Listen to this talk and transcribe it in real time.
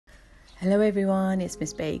Hello everyone, it's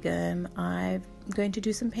Miss Begum. I'm going to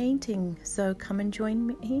do some painting, so come and join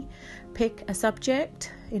me. Pick a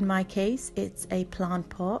subject. In my case, it's a plant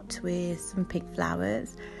pot with some pink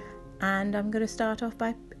flowers, and I'm going to start off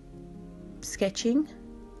by sketching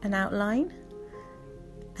an outline,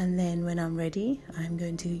 and then when I'm ready, I'm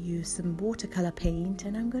going to use some watercolor paint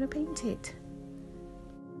and I'm going to paint it.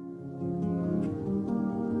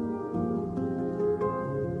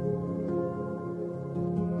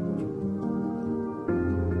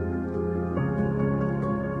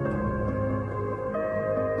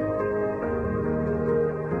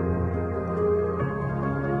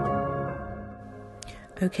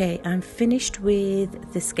 Okay, I'm finished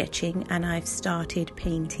with the sketching and I've started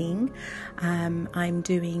painting. I'm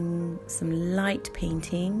doing some light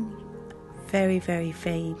painting, very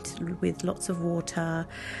faint, with lots of water,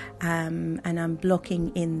 and I'm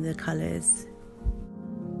blocking in the colours.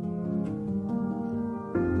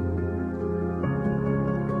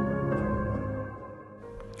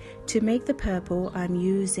 To make the purple, I'm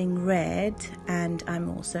using red and I'm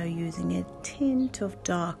also using a tint of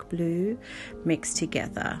dark blue mixed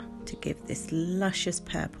together to give this luscious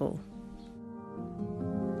purple.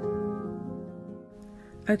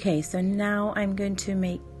 Okay, so now I'm going to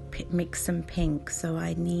mix some pink. So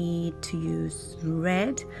I need to use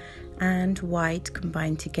red and white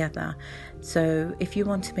combined together. So if you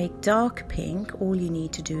want to make dark pink, all you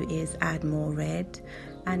need to do is add more red.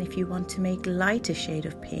 And if you want to make lighter shade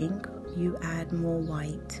of pink, you add more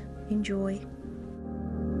white. Enjoy.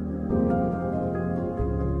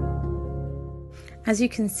 As you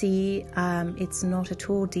can see, it's not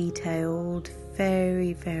at all detailed,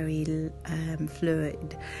 very fluid,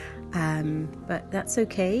 but that's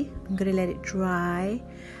okay. I'm going to let it dry,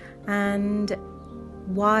 and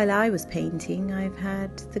while I was painting, I've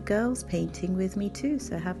had the girls painting with me too,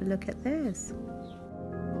 so have a look at theirs.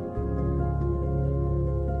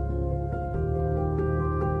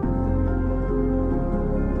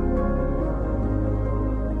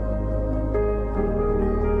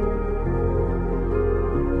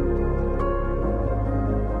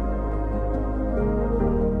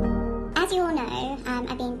 As you all know,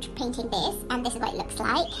 I've been painting this, and this is what it looks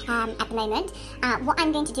like at the moment. What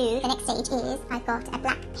I'm going to do, the next stage is, I've got a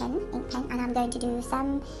black pen, ink pen, and I'm going to do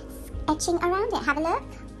some etching around it. Have a look.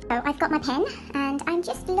 So I've got my pen, and I'm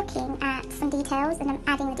just looking at some details, and I'm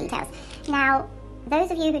adding the details. Now,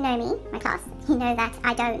 those of you who know me, my class, you know that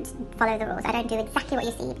I don't follow the rules. I don't do exactly what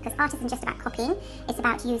you see, because art isn't just about copying. It's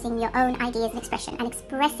about using your own ideas and expression and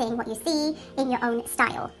expressing what you see in your own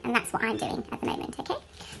style. And that's what I'm doing at the moment, okay?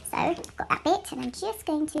 So I've got that bit, and I'm just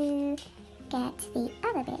going to get the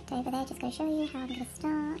other bit over there. Just going to show you how I'm going to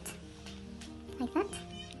start. Like that.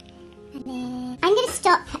 And then I'm going to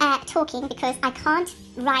stop talking because I can't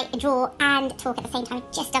draw and talk at the same time.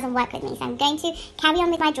 It just doesn't work with me. So I'm going to carry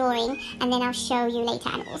on with my drawing, and then I'll show you later.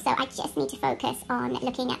 And also I just need to focus on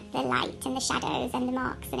looking at the light and the shadows and the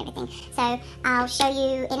marks and everything. So I'll show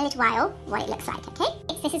you in a little while what it looks like, okay?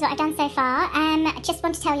 This is what I've done so far. I just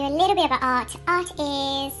want to tell you a little bit about art. Art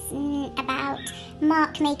is about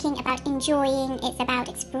mark making, about enjoying. It's about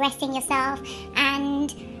expressing yourself,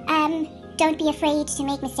 and don't be afraid to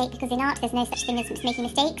make mistakes, because in art there's no such thing as making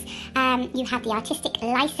mistakes. You have the artistic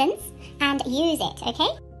license, and use it, okay?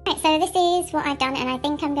 Right, so this is what I've done, and I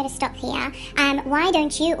think I'm going to stop here. Why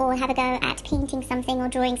don't you all have a go at painting something or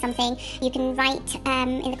drawing something? You can write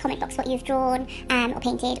in the comment box what you've drawn or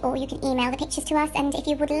painted, or you can email the pictures to us, and if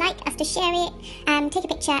you would like us to share it, take a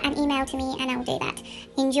picture and email to me, and I will do that.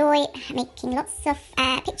 Enjoy making lots of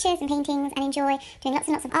pictures and paintings, and enjoy doing lots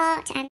and lots of art. And